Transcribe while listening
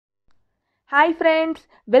Hi friends,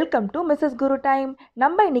 welcome to Mrs Guru time.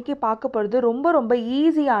 நம்ம இன்றைக்கி பார்க்க போகிறது ரொம்ப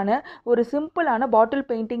ஈஸியான ஒரு சிம்பிளான பாட்டில்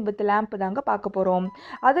பெயிண்டிங் வித் லேம்ப் தாங்க பார்க்க போகிறோம்.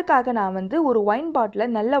 அதுக்காக நான் ஒரு ஒயின் பாட்டிலை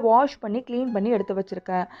நல்லா வாஷ் பண்ணி க்ளீன் பண்ணி எடுத்து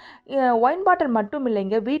வச்சுருக்கேன். ஒயின் பாட்டில் மட்டும்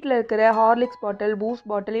இல்லைங்க, வீட்டில் இருக்கிற ஹார்லிக்ஸ் பாட்டில், பூஸ்ட்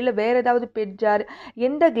பாட்டில், இல்லை வேறு ஏதாவது பெட் ஜார்,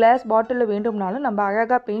 எந்த கிளாஸ் பாட்டிலில் வேண்டும்னாலும் நம்ம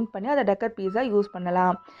அழகாக பெயிண்ட் பண்ணி அதை டெக்கர் பீஸாக யூஸ்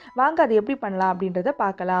பண்ணலாம். வாங்க அது எப்படி பண்ணலாம் அப்படின்றத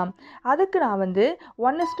பார்க்கலாம். அதுக்கு நான்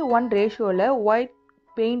 1:1 ரேஷியோவில் ஒயிட்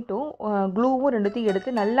பெயிண்ட்டும் க்ளூவும் ரெண்டுத்தையும் எடுத்து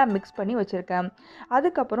நல்லா மிக்ஸ் பண்ணி வச்சுருக்கேன்.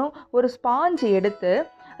 அதுக்கப்புறம் ஒரு ஸ்பாஞ்ச் எடுத்து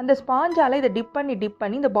அந்த ஸ்பாஞ்சால் இதை டிப்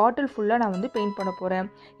பண்ணி இந்த பாட்டில் ஃபுல்லாக நான் பெயிண்ட் பண்ண போகிறேன்.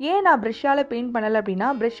 ஏன் நான் ப்ரெஷ்ஷால் பெயிண்ட் பண்ணலை அப்படின்னா,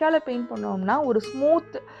 ப்ரெஷ்ஷால் பெயிண்ட் பண்ணோம்னா ஒரு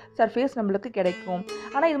ஸ்மூத் சர்ஃபேஸ் நம்மளுக்கு கிடைக்கும்.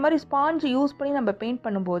 ஆனால் இது மாதிரி ஸ்பாஞ்ச் யூஸ் பண்ணி நம்ம பெயிண்ட்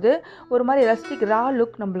பண்ணும்போது ஒரு மாதிரி ரஸ்டிக் ரா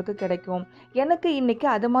லுக் நம்மளுக்கு கிடைக்கும். எனக்கு இன்றைக்கி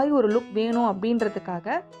அது மாதிரி ஒரு லுக் வேணும்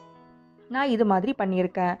அப்படின்றதுக்காக நான் இது மாதிரி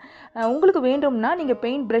பண்ணியிருக்கேன். உங்களுக்கு வேண்டும்னா நீங்கள்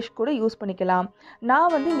பெயிண்ட் ப்ரஷ் கூட யூஸ் பண்ணிக்கலாம்.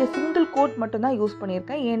 நான் இங்கே சிங்கிள் கோட் மட்டும்தான் யூஸ்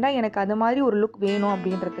பண்ணியிருக்கேன். ஏன்னா எனக்கு அது மாதிரி ஒரு லுக் வேணும்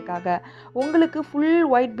அப்படின்றதுக்காக. உங்களுக்கு ஃபுல்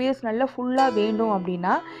ஒயிட் பேஸ் நல்லா ஃபுல்லாக வேண்டும்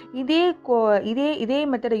அப்படின்னா இதே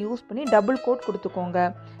மெத்தடை யூஸ் பண்ணி டபுள் கோட் கொடுத்துக்கோங்க.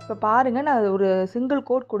 இப்போ பாருங்கள், நான் ஒரு சிங்கிள்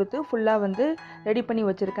கோட் கொடுத்து ஃபுல்லாக ரெடி பண்ணி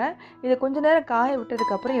வச்சுருக்கேன். இதை கொஞ்சம் நேரம் காய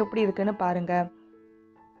விட்டதுக்கப்புறம் எப்படி இருக்குன்னு பாருங்கள்.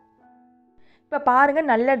 இப்போ பாருங்கள்,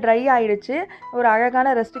 நல்லா ட்ரை ஆகிடுச்சு. ஒரு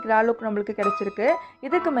அழகான ரஸ்டிக் ரா லுக் நம்மளுக்கு கிடச்சிருக்கு.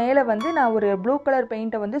 இதுக்கு மேலே நான் ஒரு ப்ளூ கலர்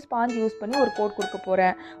பெயிண்ட்டை ஸ்பாஞ்ச் யூஸ் பண்ணி ஒரு கோட் கொடுக்க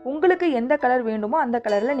போகிறேன். உங்களுக்கு எந்த கலர் வேண்டுமோ அந்த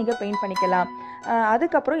கலரில் நீங்கள் பெயிண்ட் பண்ணிக்கலாம்.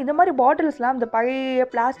 அதுக்கப்புறம் இந்த மாதிரி பாட்டில்ஸ்லாம் இந்த பழைய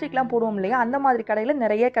பிளாஸ்டிக்லாம் போடுவோம் இல்லையா, அந்த மாதிரி கடையில்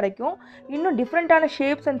நிறைய கிடைக்கும். இன்னும் டிஃப்ரெண்ட்டான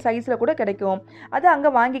ஷேப்ஸ் அண்ட் சைஸில் கூட கிடைக்கும். அது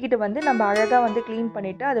அங்கே வாங்கிக்கிட்டு நம்ம அழகாக க்ளீன்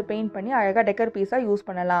பண்ணிவிட்டு அதை பெயிண்ட் பண்ணி அழகாக டெக்கர் பீஸாக யூஸ்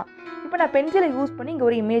பண்ணலாம். இப்போ நான் பென்சிலை யூஸ் பண்ணி இங்கே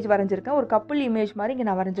ஒரு இமேஜ் வரைஞ்சிருக்கேன். ஒரு கப்புள் இமேஜ் மாதிரி இங்கே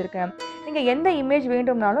நான் வரைஞ்சிருக்கேன். நீங்கள் எந்த இமேஜ்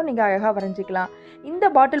வேண்டும்னாலும் நீங்கள் அழகாக வரைஞ்சிக்கலாம். இந்த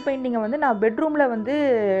பாட்டில் பெயிண்டிங்கை நான் பெட்ரூமில்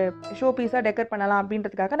ஷோ பீஸாக டெக்கர் பண்ணலாம்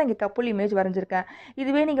அப்படின்றதுக்காக நான் இங்கே கப்புள் இமேஜ் வரைஞ்சிருக்கேன்.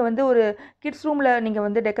 இதுவே நீங்கள் ஒரு கிட்ஸ் ரூமில்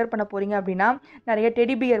நீங்கள் டெக்கர் பண்ண போகிறீங்க அப்படின்னா நிறைய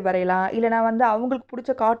டெடி பியர் வரையலாம். இல்லை நான் அவங்களுக்கு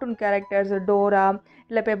பிடிச்ச கார்ட்டூன் கேரக்டர்ஸ், டோரா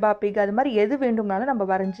இல்லை பெப்பா பிக், அது மாதிரி எது வேண்டும்னாலும் நம்ம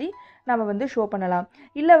வரைஞ்சி நம்ம ஷோ பண்ணலாம்.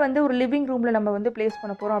 இல்லை ஒரு லிவிங் ரூமில் நம்ம ப்ளேஸ்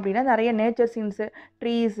பண்ண போகிறோம் அப்படின்னா நிறைய நேச்சர் சீன்ஸு,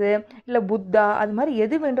 ட்ரீஸு, இல்லை புத்தா, அது மாதிரி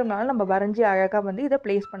எது வேண்டும்னாலும் நம்ம வரைஞ்சி அழகாக இதை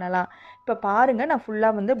ப்ளேஸ் பண்ணலாம். இப்போ பாருங்கள், நான்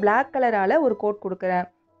ஃபுல்லாக பிளாக் கலரால் ஒரு கோட் கொடுக்குறேன்.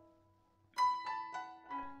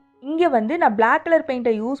 இங்கே நான் பிளாக் கலர்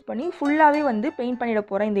பெயிண்ட்டை யூஸ் பண்ணி ஃபுல்லாகவே பெயிண்ட் பண்ணிட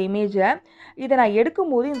போகிறேன் இந்த இமேஜை. இதை நான்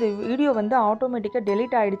எடுக்கும்போது இந்த வீடியோ ஆட்டோமேட்டிக்காக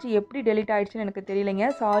டெலீட் ஆகிடுச்சு. எப்படி டெலீட் ஆகிடுச்சுன்னு எனக்கு தெரியலைங்க,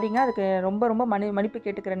 சாரிங்க. அதுக்கு ரொம்ப மன்னிப்பு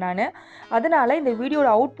கேட்டுக்கிறேன் நான். அதனால் இந்த வீடியோட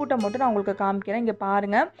அவுட்புட்டை மட்டும் நான் உங்களுக்கு காமிக்கிறேன். இங்கே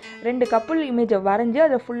பாருங்கள், 2 கப்புள் இமேஜை வரைஞ்சி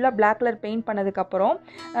அதை ஃபுல்லாக பிளாக் கலர் பெயிண்ட் பண்ணதுக்கப்புறம்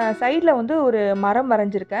சைடில் ஒரு மரம்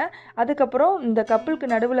வரைஞ்சிருக்கேன். அதுக்கப்புறம் இந்த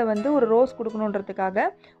கப்புளுக்கு நடுவில் ஒரு ரோஸ் கொடுக்கணுன்றதுக்காக,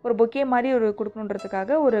 ஒரு பொக்கே மாதிரி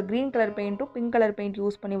கொடுக்கணுன்றதுக்காக ஒரு green colour பெயிண்ட்டும் pink colour paint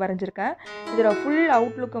use பண்ணி வரைஞ்சிருக்கேன். இதோட ஃபுல்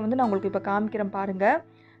அவுட்லுக்கை நான் உங்களுக்கு இப்போ காமிக்கிறேன் பாருங்கள்.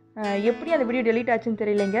 எப்படி அந்த வீடியோ டெலீட் ஆச்சுன்னு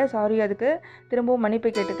தெரியலைங்க, சாரி. அதுக்கு திரும்பவும் மன்னிப்பு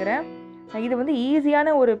கேட்டுக்கிறேன். இது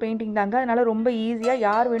ஈஸியான ஒரு பெயிண்டிங் தாங்க, அதனால் ரொம்ப ஈஸியாக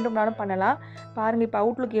யார் வேண்டும்னாலும் பண்ணலாம். பாருங்கள் இப்போ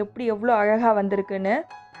அவுட்லுக் எவ்வளோ அழகாக வந்திருக்குன்னு.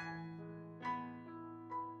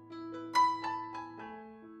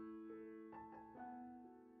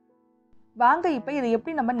 வாங்க இப்போ இதை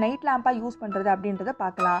எப்படி நம்ம நைட் லேம்பாக யூஸ் பண்ணுறது அப்படின்றத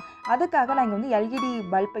பார்க்கலாம். அதுக்காக நான் இங்கே எல்இடி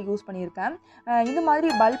பல்பை யூஸ் பண்ணியிருக்கேன். இந்த மாதிரி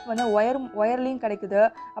பல்ப் ஒயர்லேயும் கிடைக்குது,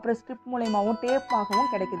 அப்புறம் ஸ்ட்ரிப் மூலயமாவும் டேப்பாகவும்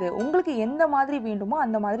கிடைக்குது. உங்களுக்கு எந்த மாதிரி வேண்டுமோ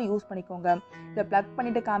அந்த மாதிரி யூஸ் பண்ணிக்கோங்க. இதை ப்ளக்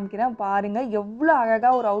பண்ணிவிட்டு காமிக்கிறேன். பாருங்கள் எவ்வளோ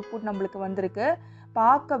அழகாக ஒரு அவுட்புட் நம்மளுக்கு வந்திருக்கு.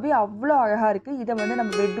 பார்க்கவே அவ்வளோ அழகாக இருக்குது. இதை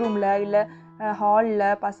நம்ம பெட்ரூமில் இல்லை ஹாலில்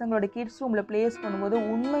பசங்களோட கிட்ஸ் ரூமில் ப்ளேஸ் பண்ணும்போது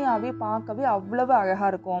உண்மையாகவே பார்க்கவே அவ்வளவு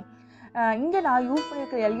அழகாக இருக்கும். இங்கே நான் யூஸ்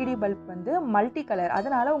பண்ணியிருக்கிற எல்இடி பல்ப் மல்டி கலர்,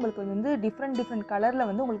 அதனால் உங்களுக்கு டிஃப்ரெண்ட் கலரில்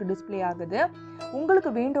உங்களுக்கு டிஸ்பிளே ஆகுது.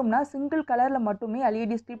 உங்களுக்கு வேண்டும்னா சிங்கிள் கலரில் மட்டுமே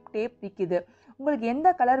எல்இடி ஸ்ட்ரிப் டேப் விற்கிது. உங்களுக்கு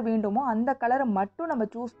எந்த கலர் வேண்டுமோ அந்த கலரை மட்டும் நம்ம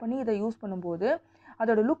சூஸ் பண்ணி இதை யூஸ் பண்ணும்போது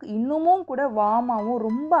அதோட லுக் இன்னமும் கூட வார்மாகவும்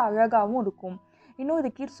ரொம்ப அழகாகவும் இருக்கும். இன்னும்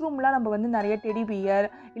இது கிட்ஸ் ரூம்லாம் நம்ம நிறைய டெடி பியர்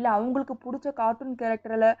இல்லை அவங்களுக்கு பிடிச்ச கார்ட்டூன்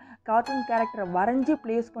கேரக்டரை வரைஞ்சி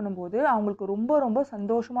ப்ளேஸ் பண்ணும்போது அவங்களுக்கு ரொம்ப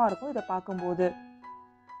சந்தோஷமாக இருக்கும் இதை பார்க்கும்போது.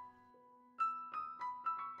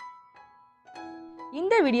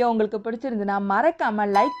 இந்த வீடியோ உங்களுக்கு பிடிச்சிருந்துன்னா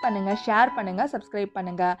மறக்காமல் லைக் பண்ணுங்கள், ஷேர் பண்ணுங்கள், சப்ஸ்கிரைப்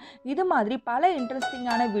பண்ணுங்கள். இது மாதிரி பல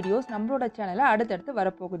இன்ட்ரெஸ்டிங்கான வீடியோஸ் நம்மளோட சேனலில் அடுத்தடுத்து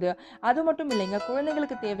வரப்போகுது. அது மட்டும் இல்லைங்க,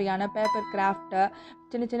 குழந்தைங்களுக்கு தேவையான பேப்பர் கிராஃப்ட்டு,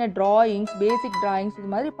 சின்ன ட்ராயிங்ஸ், பேசிக் ட்ராயிங்ஸ்,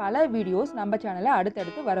 இது மாதிரி பல வீடியோஸ் நம்ம சேனலில்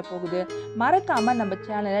அடுத்தடுத்து வரப்போகுது. மறக்காமல் நம்ம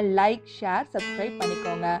சேனலை லைக், ஷேர், சப்ஸ்கிரைப்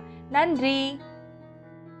பண்ணிக்கோங்க. நன்றி.